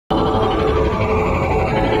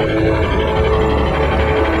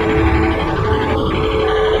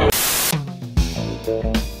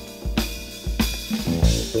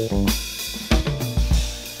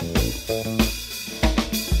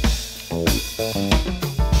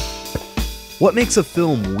What makes a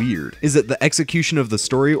film weird? Is it the execution of the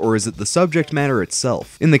story, or is it the subject matter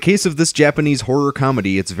itself? In the case of this Japanese horror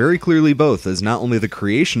comedy, it's very clearly both, as not only the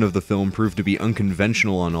creation of the film proved to be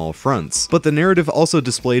unconventional on all fronts, but the narrative also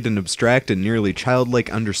displayed an abstract and nearly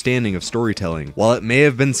childlike understanding of storytelling. While it may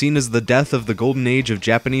have been seen as the death of the golden age of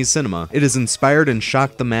Japanese cinema, it has inspired and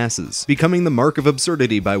shocked the masses, becoming the mark of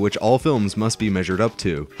absurdity by which all films must be measured up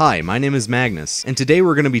to. Hi, my name is Magnus, and today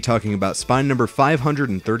we're going to be talking about spine number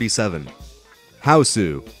 537.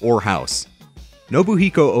 Housu, or House.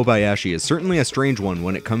 Nobuhiko Obayashi is certainly a strange one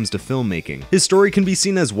when it comes to filmmaking. His story can be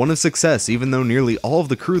seen as one of success, even though nearly all of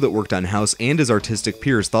the crew that worked on House and his artistic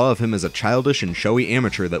peers thought of him as a childish and showy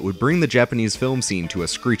amateur that would bring the Japanese film scene to a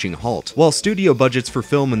screeching halt. While studio budgets for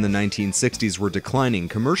film in the 1960s were declining,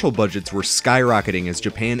 commercial budgets were skyrocketing as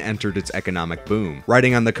Japan entered its economic boom.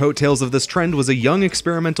 Riding on the coattails of this trend was a young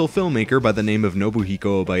experimental filmmaker by the name of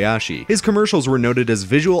Nobuhiko Obayashi. His commercials were noted as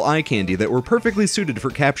visual eye candy that were perfectly suited for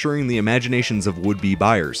capturing the imaginations of would-be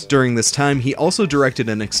buyers. During this time, he also directed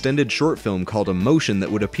an extended short film called Emotion that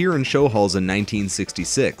would appear in show halls in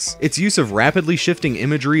 1966. Its use of rapidly shifting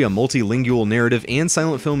imagery, a multilingual narrative, and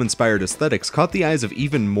silent film-inspired aesthetics caught the eyes of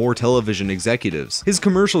even more television executives. His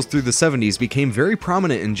commercials through the 70s became very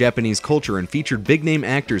prominent in Japanese culture and featured big-name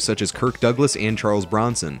actors such as Kirk Douglas and Charles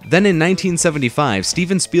Bronson. Then in 1975,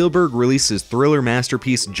 Steven Spielberg released his thriller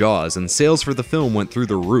masterpiece Jaws, and sales for the film went through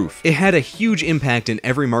the roof. It had a huge impact in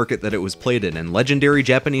every market that it was played in, and legendary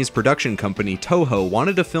Japanese production company Toho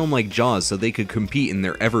wanted a film like Jaws so they could compete in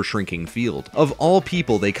their ever-shrinking field. Of all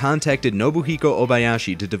people, they contacted Nobuhiko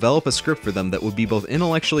Obayashi to develop a script for them that would be both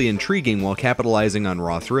intellectually intriguing while capitalizing on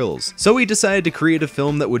raw thrills. So he decided to create a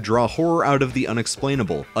film that would draw horror out of the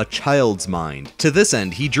unexplainable, a child's mind. To this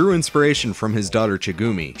end, he drew inspiration from his daughter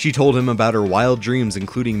Chigumi. She told him about her wild dreams,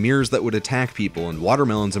 including mirrors that would attack people and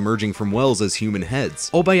watermelons emerging from wells as human heads.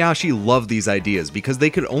 Obayashi loved these ideas because they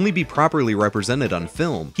could only be properly represented on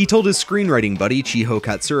film. He told his screenwriting buddy Chiho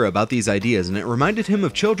Katsura about these ideas, and it reminded him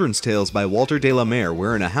of children's tales by Walter de la Mare,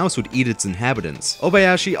 wherein a house would eat its inhabitants.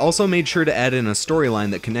 Obayashi also made sure to add in a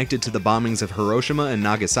storyline that connected to the bombings of Hiroshima and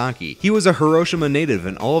Nagasaki. He was a Hiroshima native,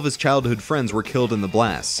 and all of his childhood friends were killed in the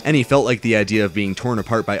blasts, and he felt like the idea of being torn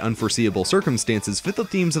apart by unforeseeable circumstances fit the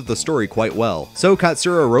themes of the story quite well. So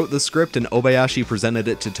Katsura wrote the script and Obayashi presented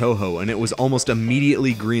it to Toho, and it was almost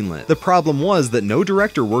immediately greenlit. The problem was that no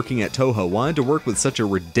director working at Toho wanted to work with such a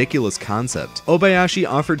ridiculous concept. Obayashi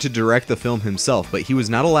offered to direct the film himself, but he was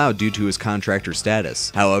not allowed due to his contractor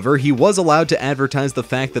status. However, he was allowed to advertise the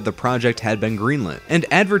fact that the project had been greenlit. And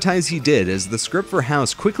advertise he did, as the script for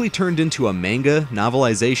House quickly turned into a manga,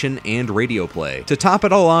 novelization, and radio play. To top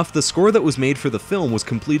it all off, the score that was made for the film was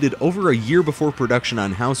completed over a year before production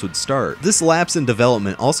on House would start. This lapse in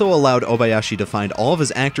development also allowed Obayashi to find all of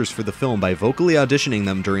his actors for the film by vocally auditioning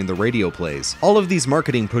them during the radio plays. All of these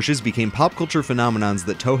marketing pushes became pop culture phenomenons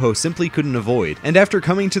that Toho simply couldn't avoid, and after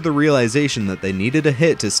coming to the realization that they needed a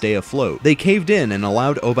hit to stay afloat, they caved in and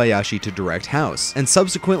allowed Obayashi to direct House, and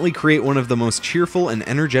subsequently create one of the most cheerful and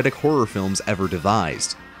energetic horror films ever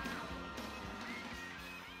devised.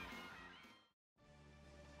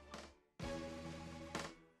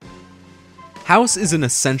 House is an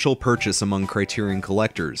essential purchase among Criterion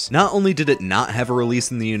collectors. Not only did it not have a release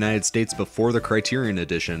in the United States before the Criterion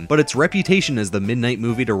edition, but its reputation as the midnight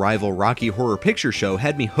movie to rival Rocky Horror Picture Show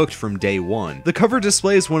had me hooked from day one. The cover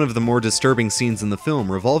displays one of the more disturbing scenes in the film,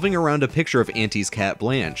 revolving around a picture of Auntie's cat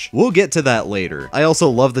Blanche. We'll get to that later. I also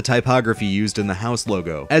love the typography used in the House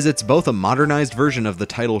logo, as it's both a modernized version of the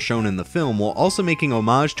title shown in the film while also making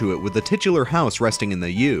homage to it with the titular house resting in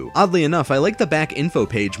the U. Oddly enough, I like the back info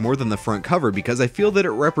page more than the front cover because I feel that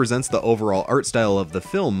it represents the overall art style of the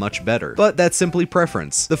film much better. But that's simply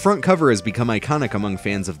preference. The front cover has become iconic among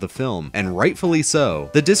fans of the film, and rightfully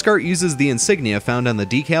so. The disc art uses the insignia found on the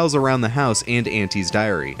decals around the house and Auntie's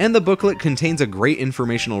diary, and the booklet contains a great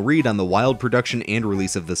informational read on the wild production and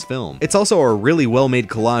release of this film. It's also a really well-made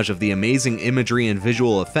collage of the amazing imagery and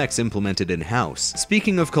visual effects implemented in House.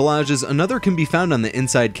 Speaking of collages, another can be found on the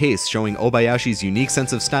inside case, showing Obayashi's unique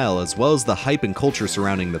sense of style as well as the hype and culture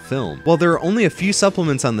surrounding the film. While there are only a few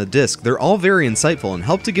supplements on the disc, they're all very insightful and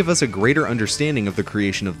help to give us a greater understanding of the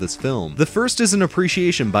creation of this film. The first is an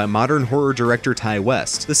appreciation by modern horror director Ty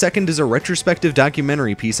West. The second is a retrospective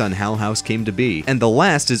documentary piece on how House came to be. And the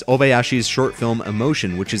last is Obayashi's short film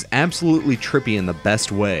Emotion, which is absolutely trippy in the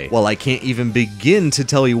best way. While I can't even begin to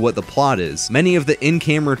tell you what the plot is, many of the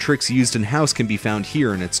in-camera tricks used in House can be found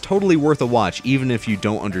here, and it's totally worth a watch even if you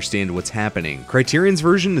don't understand what's happening. Criterion's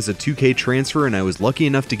version is a 2K transfer, and I was lucky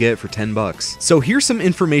enough to get it for $10. books. So here's some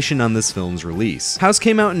information on this film's release. House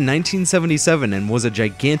came out in 1977 and was a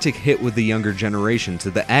gigantic hit with the younger generation,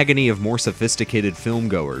 to the agony of more sophisticated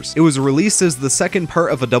filmgoers. It was released as the second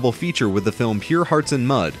part of a double feature with the film Pure Hearts and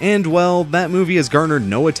Mud, and well, that movie has garnered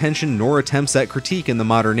no attention nor attempts at critique in the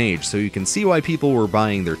modern age, so you can see why people were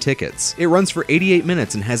buying their tickets. It runs for 88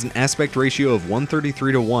 minutes and has an aspect ratio of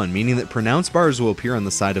 1:33:1, meaning that pronounced bars will appear on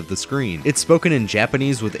the side of the screen. It's spoken in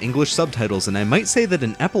Japanese with English subtitles, and I might say that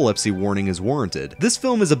an epilepsy warning is warranted. This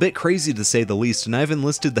film is a bit crazy to say the least, and I've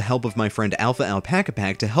enlisted the help of my friend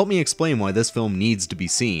Alpha-Alpaca-Pack to help me explain why this film needs to be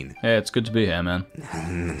seen. Hey, it's good to be here, man.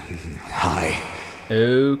 Hi.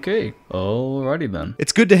 Okay, alrighty then.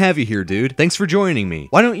 It's good to have you here, dude. Thanks for joining me.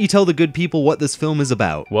 Why don't you tell the good people what this film is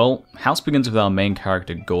about? Well, House begins with our main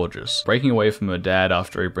character, Gorgeous, breaking away from her dad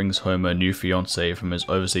after he brings home her new fiancé from his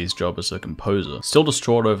overseas job as a composer. Still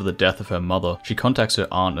distraught over the death of her mother, she contacts her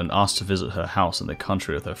aunt and asks to visit her house in the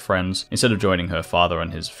country with her friends, instead of joining her father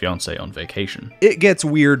and his fiancé on vacation. It gets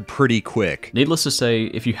weird pretty quick. Needless to say,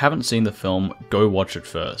 if you haven't seen the film, go watch it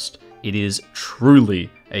first. It is truly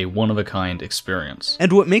a one-of-a-kind experience.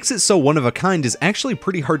 And what makes it so one-of-a-kind is actually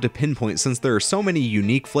pretty hard to pinpoint, since there are so many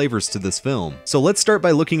unique flavors to this film. So let's start by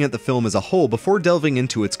looking at the film as a whole before delving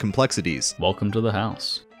into its complexities. Welcome to the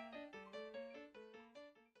house.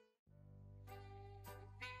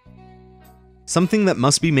 Something that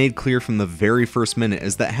must be made clear from the very first minute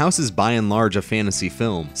is that House is by and large a fantasy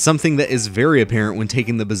film, something that is very apparent when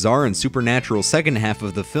taking the bizarre and supernatural second half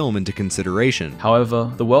of the film into consideration. However,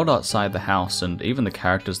 the world outside the house and even the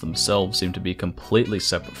characters themselves seem to be completely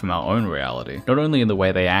separate from our own reality, not only in the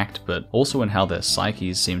way they act, but also in how their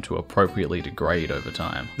psyches seem to appropriately degrade over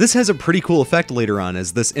time. This has a pretty cool effect later on,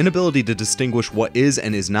 as this inability to distinguish what is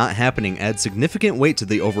and is not happening adds significant weight to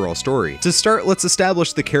the overall story. To start, let's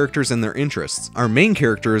establish the characters and their interests. Our main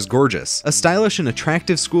character is Gorgeous, a stylish and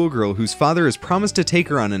attractive schoolgirl whose father has promised to take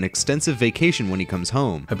her on an extensive vacation when he comes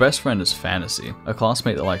home. Her best friend is Fantasy, a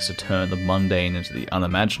classmate that likes to turn the mundane into the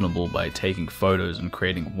unimaginable by taking photos and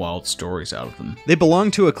creating wild stories out of them. They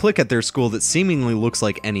belong to a clique at their school that seemingly looks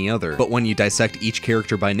like any other, but when you dissect each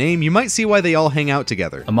character by name, you might see why they all hang out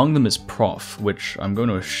together. Among them is Prof, which I'm going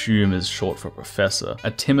to assume is short for Professor,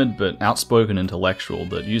 a timid but outspoken intellectual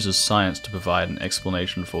that uses science to provide an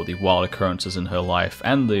explanation for the wild occurrences in her life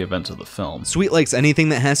and the events of the film. Sweet likes anything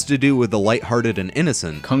that has to do with the lighthearted and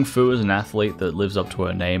innocent. Kung Fu is an athlete that lives up to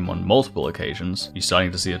her name on multiple occasions. You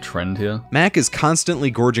starting to see a trend here? Mac is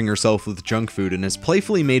constantly gorging herself with junk food and is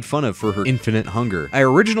playfully made fun of for her infinite hunger. I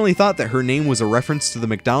originally thought that her name was a reference to the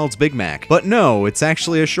McDonald's Big Mac, but no, it's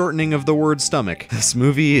actually a shortening of the word stomach. This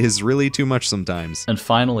movie is really too much sometimes. And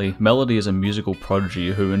finally, Melody is a musical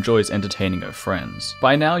prodigy who enjoys entertaining her friends.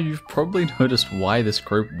 By now, you've probably noticed why this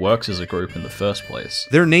group works as a group in the first place.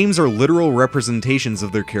 Their names are literal representations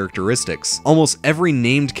of their characteristics. Almost every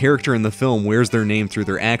named character in the film wears their name through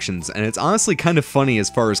their actions, and it's honestly kind of funny as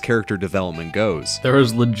far as character development goes. There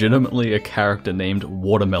is legitimately a character named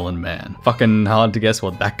Watermelon Man. Fucking hard to guess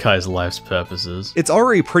what that guy's life's purpose is. It's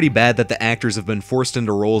already pretty bad that the actors have been forced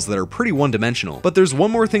into roles that are pretty one-dimensional, but there's one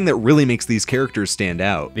more thing that really makes these characters stand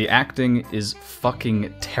out. The acting is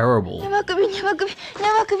fucking terrible.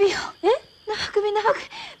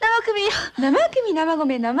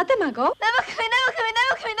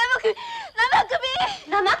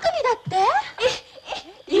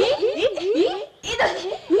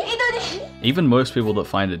 Even most people that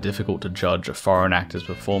find it difficult to judge a foreign actor's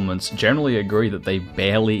performance generally agree that they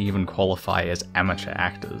barely even qualify as amateur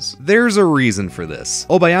actors. There's a reason for this.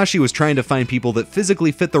 Obayashi was trying to find people that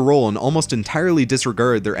physically fit the role and almost entirely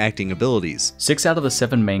disregard their acting abilities. 6 out of the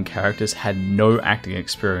 7 main characters had no acting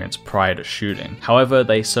experience prior to shooting. However,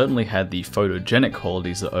 they certainly had the photogenic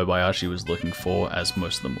qualities that Obayashi was looking for, as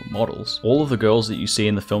most of them were models. All of the girls that you see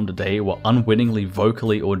in the film today were unwittingly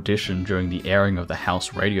vocally auditioned during the airing of the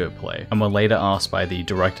House radio play, and were later asked by the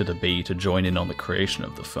director-to-be to join in on the creation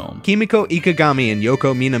of the film. Kimiko, Ikegami, and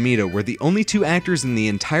Yoko Minamida were the only 2 actors in the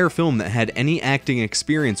entire film that had any acting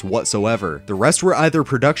experience whatsoever. The rest were either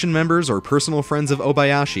production members or personal friends of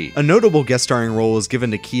Obayashi. A notable guest starring role was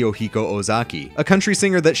given to Kiyohiko Ozaki, a country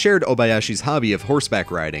singer that shared Obayashi's hobby of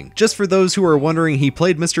horseback riding. Just for those who are wondering, he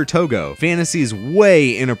played Mr. Togo, Fantasy's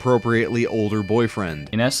way inappropriately older boyfriend.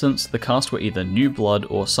 In essence, the cast were either new blood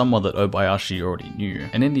or someone that Obayashi already knew,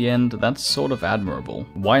 and in the end, that's it's sort of admirable.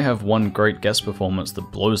 Why have one great guest performance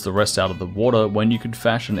that blows the rest out of the water when you could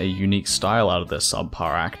fashion a unique style out of their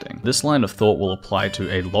subpar acting? This line of thought will apply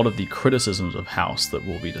to a lot of the criticisms of House that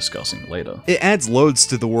we'll be discussing later. It adds loads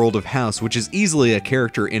to the world of House, which is easily a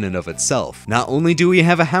character in and of itself. Not only do we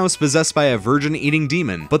have a house possessed by a virgin-eating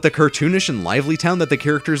demon, but the cartoonish and lively town that the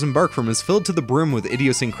characters embark from is filled to the brim with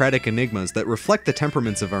idiosyncratic enigmas that reflect the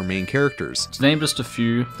temperaments of our main characters. To name just a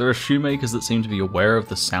few, there are shoemakers that seem to be aware of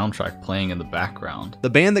the soundtrack playing in the background, The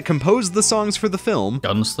band that composed the songs for the film,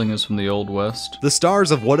 gunslingers from the Old West, the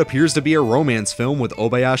stars of what appears to be a romance film with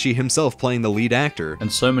Obayashi himself playing the lead actor,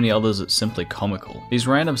 and so many others it's simply comical. These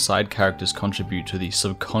random side characters contribute to the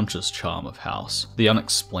subconscious charm of House, the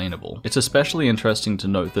unexplainable. It's especially interesting to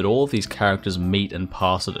note that all of these characters meet and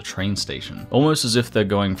pass at a train station, almost as if they're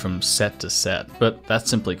going from set to set, but that's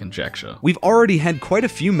simply conjecture. We've already had quite a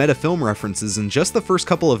few meta-film references in just the first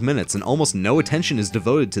couple of minutes, and almost no attention is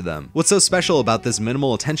devoted to them. What's so special about this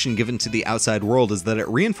minimal attention given to the outside world is that it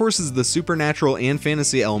reinforces the supernatural and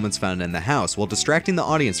fantasy elements found in the house, while distracting the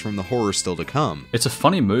audience from the horror still to come. It's a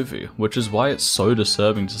funny movie, which is why it's so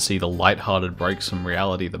disturbing to see the lighthearted breaks from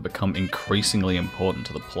reality that become increasingly important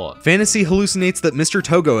to the plot. Fantasy hallucinates that Mr.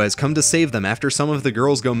 Togo has come to save them after some of the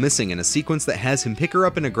girls go missing in a sequence that has him pick her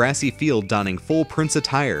up in a grassy field donning full prince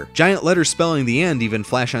attire. Giant letters spelling the end even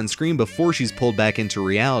flash on screen before she's pulled back into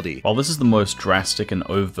reality. While this is the most drastic and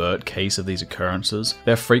overt case of these occurrences,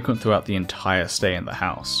 they're frequent throughout the entire stay in the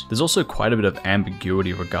house. There's also quite a bit of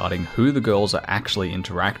ambiguity regarding who the girls are actually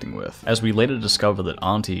interacting with, as we later discover that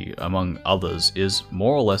Auntie, among others, is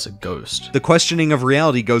more or less a ghost. The questioning of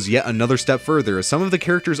reality goes yet another step further, as some of the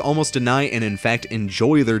characters almost deny and in fact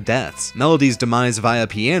enjoy their deaths. Melody's demise via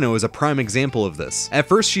piano is a prime example of this. At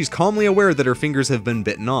first she's calmly aware that her fingers have been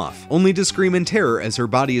bitten off, only to scream in terror as her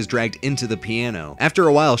body is dragged into the piano. After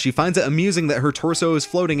a while she finds it amusing that her torso is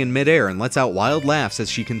floating in midair and lets out wild laughs as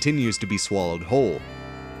she continues to be swallowed whole.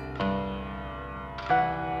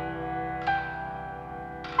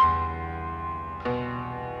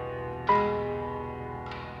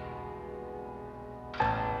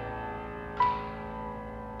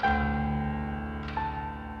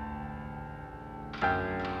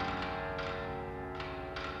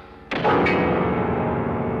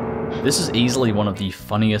 This is easily one of the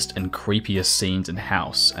funniest and creepiest scenes in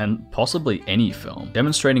House, and possibly any film,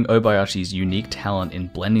 demonstrating Obayashi's unique talent in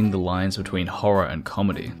blending the lines between horror and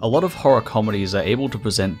comedy. A lot of horror comedies are able to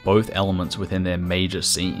present both elements within their major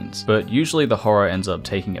scenes, but usually the horror ends up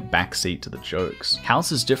taking a backseat to the jokes.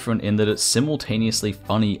 House is different in that it's simultaneously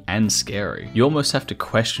funny and scary. You almost have to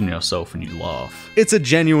question yourself when you laugh. It's a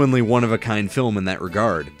genuinely one-of-a-kind film in that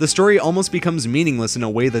regard. The story almost becomes meaningless in a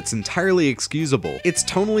way that's entirely excusable. It's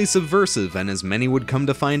tonally subversive, and as many would come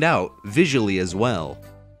to find out, visually as well.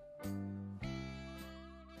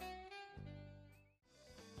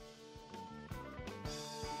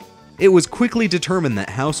 It was quickly determined that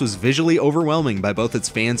House was visually overwhelming by both its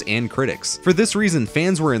fans and critics. For this reason,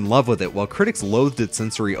 fans were in love with it, while critics loathed its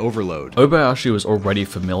sensory overload. Obayashi was already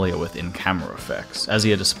familiar with in-camera effects, as he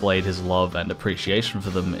had displayed his love and appreciation for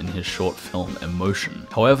them in his short film Emotion.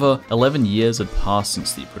 However, 11 years had passed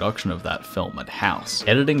since the production of that film at House.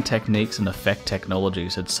 Editing techniques and effect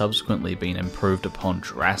technologies had subsequently been improved upon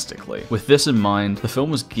drastically. With this in mind, the film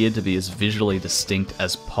was geared to be as visually distinct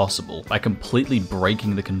as possible, by completely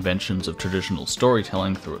breaking the convention of traditional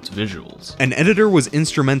storytelling through its visuals. An editor was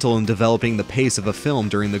instrumental in developing the pace of a film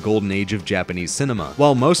during the golden age of Japanese cinema.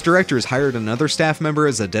 While most directors hired another staff member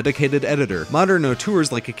as a dedicated editor, modern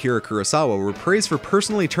auteurs like Akira Kurosawa were praised for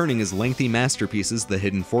personally turning his lengthy masterpieces The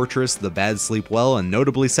Hidden Fortress, The Bad Sleep Well, and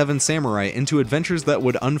notably Seven Samurai into adventures that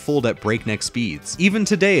would unfold at breakneck speeds. Even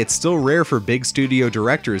today, it's still rare for big studio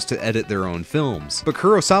directors to edit their own films, but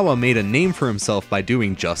Kurosawa made a name for himself by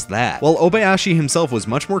doing just that. While Obayashi himself was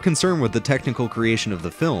much more concerned with the technical creation of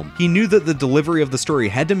the film, he knew that the delivery of the story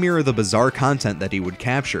had to mirror the bizarre content that he would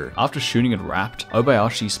capture. After shooting it wrapped,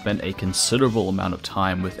 Obayashi spent a considerable amount of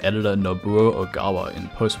time with editor Nobuhiko Ogawa in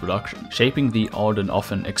post-production, shaping the odd and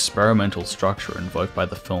often experimental structure invoked by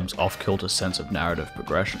the film's off-kilter sense of narrative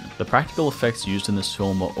progression. The practical effects used in this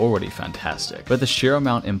film are already fantastic, but the sheer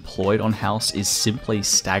amount employed on House is simply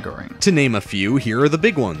staggering. To name a few, here are the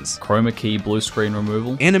big ones: chroma key blue screen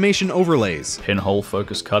removal, animation overlays, pinhole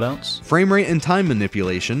focus cutting, cutouts, frame rate and time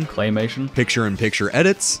manipulation, claymation, picture-in-picture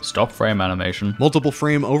edits, stop frame animation, multiple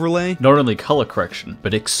frame overlay, not only color correction,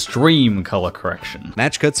 but extreme color correction,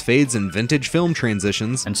 match cuts, fades, and vintage film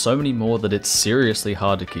transitions, and so many more that it's seriously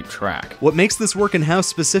hard to keep track. What makes this work in House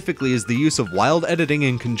specifically is the use of wild editing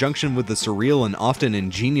in conjunction with the surreal and often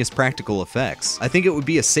ingenious practical effects. I think it would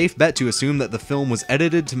be a safe bet to assume that the film was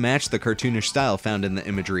edited to match the cartoonish style found in the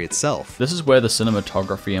imagery itself. This is where the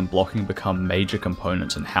cinematography and blocking become major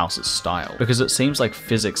components in House's style, because it seems like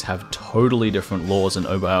physics have totally different laws in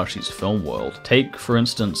Obayashi's film world. Take, for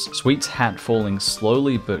instance, Sweet's hat falling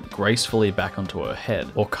slowly but gracefully back onto her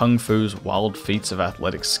head, or Kung Fu's wild feats of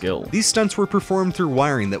athletic skill. These stunts were performed through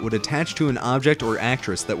wiring that would attach to an object or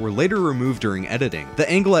actress that were later removed during editing. The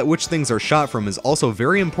angle at which things are shot from is also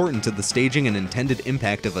very important to the staging and intended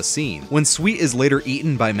impact of a scene. When Sweet is later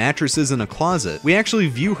eaten by mattresses in a closet, we actually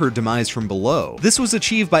view her demise from below. This was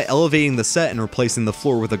achieved by elevating the set and replacing the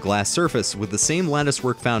floor with a glass surface with the same lattice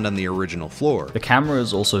work found on the original floor. The camera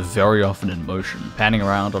is also very often in motion, panning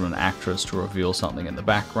around on an actress to reveal something in the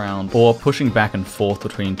background, or pushing back and forth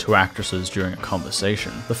between two actresses during a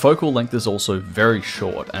conversation. The focal length is also very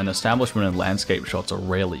short, and establishment and landscape shots are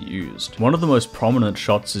rarely used. One of the most prominent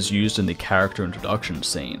shots is used in the character introduction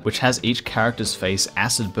scene, which has each character's face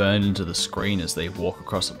acid burned into the screen as they walk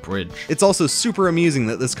across a bridge. It's also super amusing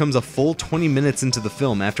that this comes a full 20 minutes into the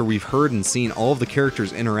film after we've heard and seen all of the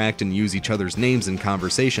characters interact and use each other's names in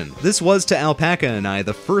conversation. This was, to Alpaca and I,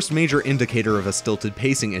 the first major indicator of a stilted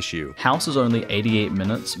pacing issue. House is only 88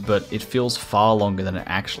 minutes, but it feels far longer than it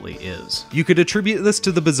actually is. You could attribute this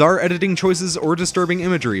to the bizarre editing choices or disturbing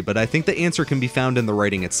imagery, but I think the answer can be found in the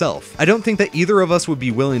writing itself. I don't think that either of us would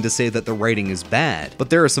be willing to say that the writing is bad, but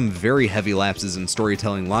there are some very heavy lapses in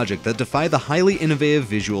storytelling logic that defy the highly innovative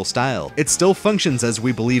visual style. It still functions as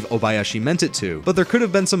we believe Obayashi meant it to, but there could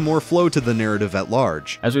have been some more flow to the narrative at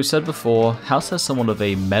large. As we've said before, House has somewhat of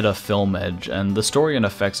a meta film edge, and the story and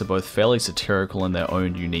effects are both fairly satirical in their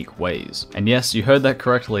own unique ways. And yes, you heard that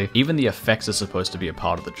correctly, even the effects are supposed to be a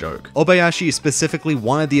part of the joke. Obayashi specifically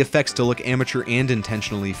wanted the effects to look amateur and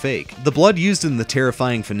intentionally fake. The blood used in the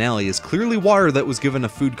terrifying finale is clearly water that was given a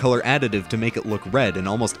food color additive to make it look red, and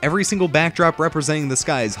almost every single backdrop representing the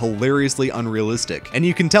sky is hilariously unrealistic, and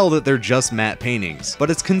you can tell that they're just matte paintings. But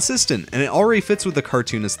it's consistent, and it already fits with the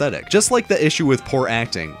cartoon aesthetic. Just like the issue with poor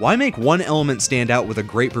acting, why make one element stand out with a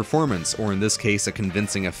great performance, or in this case a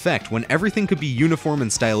convincing effect, when everything could be uniform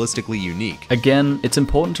and stylistically unique? Again, it's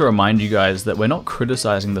important to remind you guys that we're not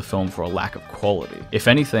criticizing the film for a lack of quality. If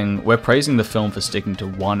anything, we're praising the film for sticking to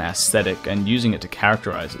one aesthetic and using it to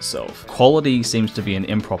characterize itself. Quality seems to be an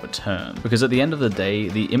improper term, because at the end of the day,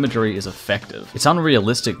 the imagery is effective. It's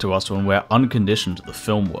unrealistic to us when we're unconditioned to the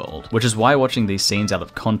film world, which is why watching these scenes out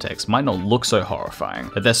of context might not look so horrifying,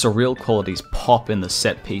 that their surreal qualities pop in the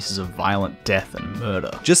set pieces of violent death and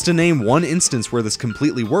murder. Just to name one instance where this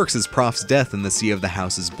completely works is Prof's death in the Sea of the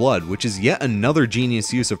House's blood, which is yet another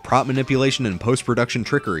genius use of prop manipulation and post-production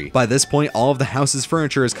trickery. By this point, all of the house's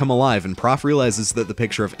furniture has come alive, and Prof realizes that the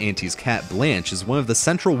picture of Auntie's cat Blanche is one of the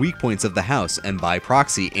central weak points of the house, and by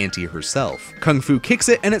proxy, Auntie herself. Kung Fu kicks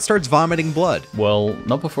it and it starts vomiting blood. Well,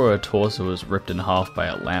 not before her torso was ripped in half by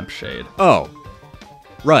a lampshade. Oh.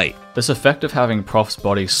 Right. This effect of having Prof's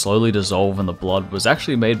body slowly dissolve in the blood was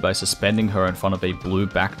actually made by suspending her in front of a blue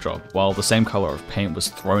backdrop while the same color of paint was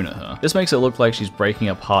thrown at her. This makes it look like she's breaking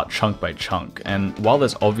apart chunk by chunk, and while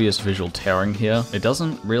there's obvious visual tearing here, it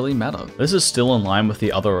doesn't really matter. This is still in line with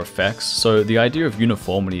the other effects, so the idea of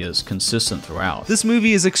uniformity is consistent throughout. This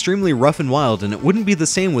movie is extremely rough and wild, and it wouldn't be the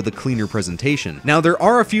same with a cleaner presentation. Now, there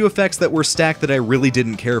are a few effects that were stacked that I really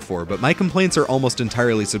didn't care for, but my complaints are almost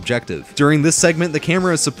entirely subjective. During this segment, the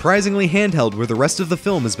camera is surprisingly handheld, where the rest of the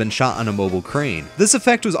film has been shot on a mobile crane. This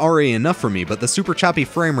effect was already enough for me, but the super choppy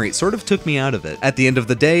frame rate sort of took me out of it. At the end of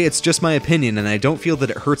the day, it's just my opinion, and I don't feel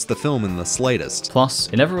that it hurts the film in the slightest. Plus,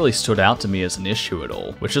 it never really stood out to me as an issue at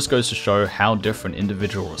all, which just goes to show how different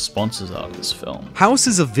individual responses are to this film. House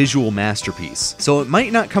is a visual masterpiece, so it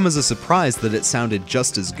might not come as a surprise that it sounded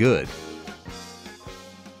just as good.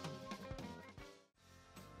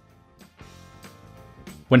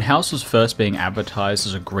 When House was first being advertised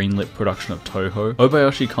as a greenlit production of Toho,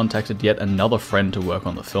 Obayashi contacted yet another friend to work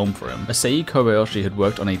on the film for him. Issei Kobayashi had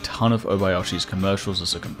worked on a ton of Obayashi's commercials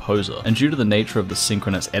as a composer, and due to the nature of the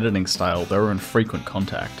synchronous editing style, they were in frequent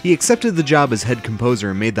contact. He accepted the job as head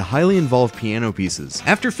composer and made the highly involved piano pieces.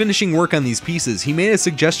 After finishing work on these pieces, he made a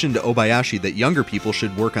suggestion to Obayashi that younger people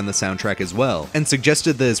should work on the soundtrack as well, and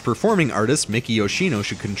suggested that his performing artist, Miki Yoshino,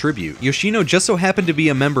 should contribute. Yoshino just so happened to be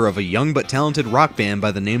a member of a young but talented rock band by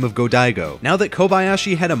the the name of Godaigo. Now that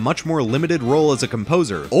Kobayashi had a much more limited role as a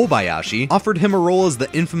composer, Obayashi offered him a role as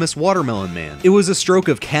the infamous Watermelon Man. It was a stroke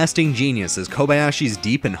of casting genius, as Kobayashi's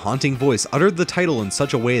deep and haunting voice uttered the title in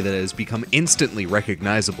such a way that it has become instantly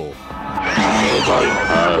recognizable.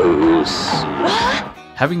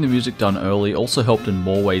 Having the music done early also helped in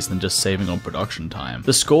more ways than just saving on production time.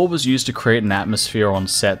 The score was used to create an atmosphere on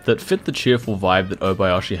set that fit the cheerful vibe that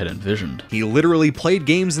Obayashi had envisioned. He literally played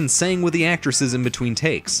games and sang with the actresses in between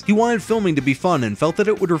takes. He wanted filming to be fun and felt that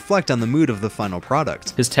it would reflect on the mood of the final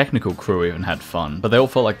product. His technical crew even had fun, but they all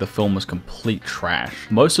felt like the film was complete trash.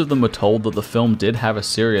 Most of them were told that the film did have a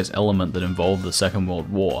serious element that involved the Second World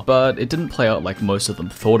War, but it didn't play out like most of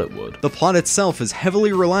them thought it would. The plot itself is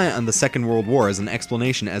heavily reliant on the Second World War as an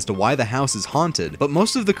explanation as to why the house is haunted, but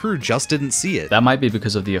most of the crew just didn't see it. That might be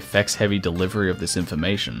because of the effects-heavy delivery of this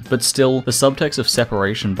information, but still, the subtext of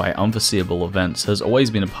separation by unforeseeable events has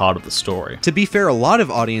always been a part of the story. To be fair, a lot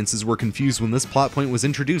of audiences were confused when this plot point was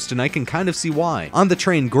introduced, and I can kind of see why. On the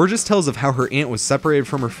train, Gorgeous tells of how her aunt was separated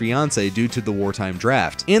from her fiancé due to the wartime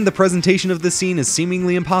draft, and the presentation of this scene is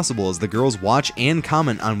seemingly impossible as the girls watch and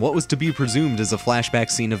comment on what was to be presumed as a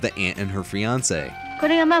flashback scene of the aunt and her fiancé. こ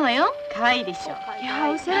れがママよ。可愛いでしょ。いや、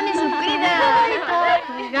お皿にそっくりだ。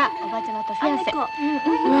これがおばちゃまとフィアンセ。わ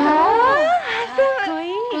あ、かわい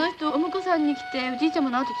い。この人お婿さんに来ておじいちゃま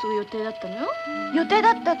の後継ぐ予定だったのよ。予定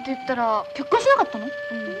だったって言ったら結婚しなかったの？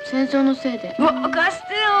戦争のせいで。うわ、カス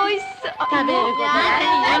テラ美味しそう。食べることない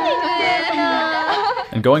よ。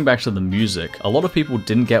 And going back to the music, a lot of people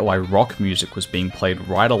didn't get why rock music was being played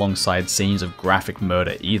right alongside scenes of graphic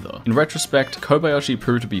murder either. In retrospect, Kobayashi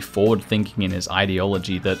proved to be forward-thinking in his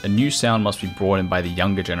ideology that a new sound must be brought in by the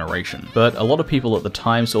younger generation, but a lot of people at the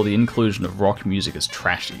time saw the inclusion of rock music as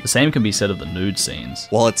trashy. The same can be said of the nude scenes.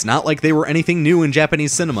 While it's not like they were anything new in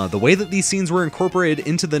Japanese cinema, the way that these scenes were incorporated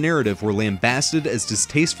into the narrative were lambasted as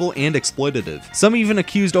distasteful and exploitative. Some even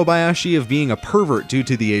accused Obayashi of being a pervert due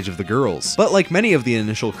to the age of the girls. But like many of the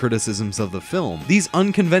initial criticisms of the film, these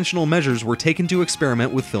unconventional measures were taken to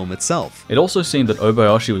experiment with film itself. It also seemed that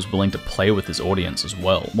Obayashi was willing to play with his audience as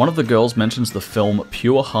well. One of the girls mentions the film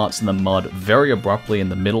Pure Hearts in the Mud very abruptly in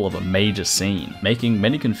the middle of a major scene, making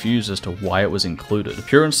many confused as to why it was included.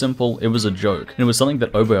 Pure and simple, it was a joke, and it was something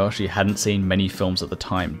that Obayashi hadn't seen many films at the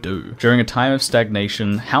time do. During a time of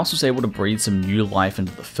stagnation, House was able to breathe some new life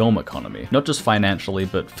into the film economy, not just financially,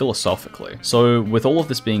 but philosophically. So with all of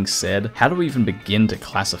this being said, how do we even begin to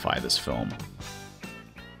classify this film?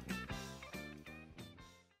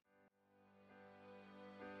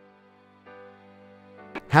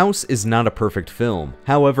 House is not a perfect film.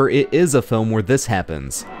 However, it is a film where this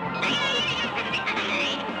happens.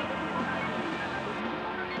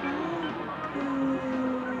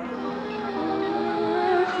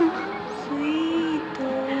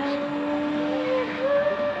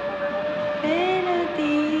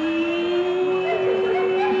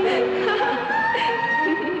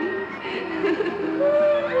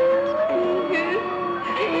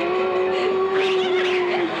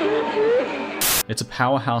 It's a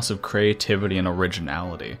powerhouse of creativity and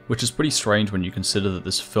originality, which is pretty strange when you consider that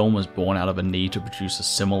this film was born out of a need to produce a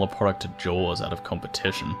similar product to Jaws out of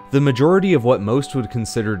competition. The majority of what most would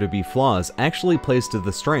consider to be flaws actually plays to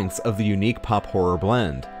the strengths of the unique pop horror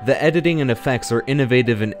blend. The editing and effects are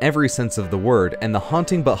innovative in every sense of the word, and the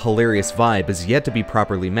haunting but hilarious vibe is yet to be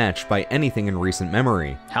properly matched by anything in recent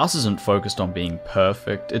memory. House isn't focused on being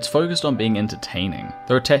perfect, it's focused on being entertaining.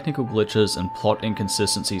 There are technical glitches and plot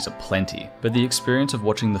inconsistencies aplenty, but the experience of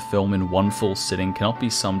watching the film in one full sitting cannot be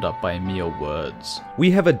summed up by mere words. We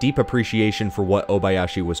have a deep appreciation for what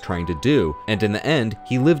Obayashi was trying to do, and in the end,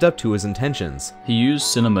 he lived up to his intentions. He used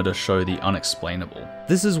cinema to show the unexplainable.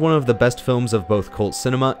 This is one of the best films of both cult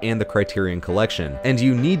cinema and the Criterion collection, and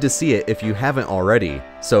you need to see it if you haven't already,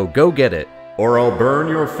 so go get it. Or I'll burn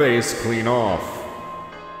your face clean off.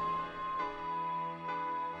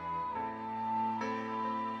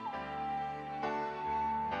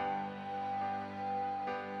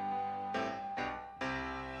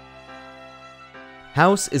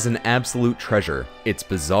 House is an absolute treasure. It's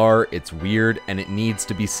bizarre, it's weird, and it needs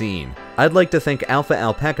to be seen. I'd like to thank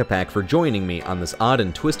Alpha-Alpaca-Pack for joining me on this odd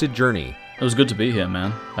and twisted journey. It was good to be here,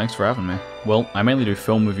 man. Thanks for having me. Well, I mainly do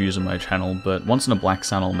film reviews on my channel, but once in a black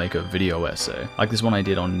sun I'll make a video essay, like this one I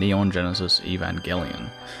did on Neon Genesis Evangelion.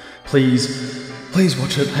 Please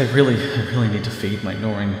watch it. I really need to feed my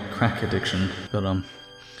gnawing crack addiction. But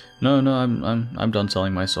no, I'm done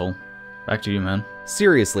selling my soul. Back to you, man.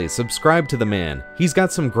 Seriously, subscribe to the man. He's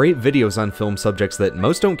got some great videos on film subjects that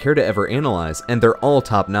most don't care to ever analyze, and they're all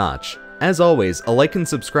top-notch. As always, a like and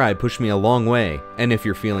subscribe push me a long way, and if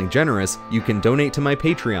you're feeling generous, you can donate to my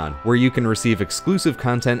Patreon, where you can receive exclusive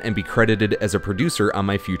content and be credited as a producer on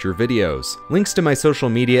my future videos. Links to my social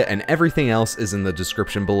media and everything else is in the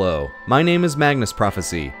description below. My name is Magnus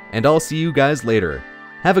Prophecy, and I'll see you guys later.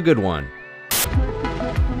 Have a good one.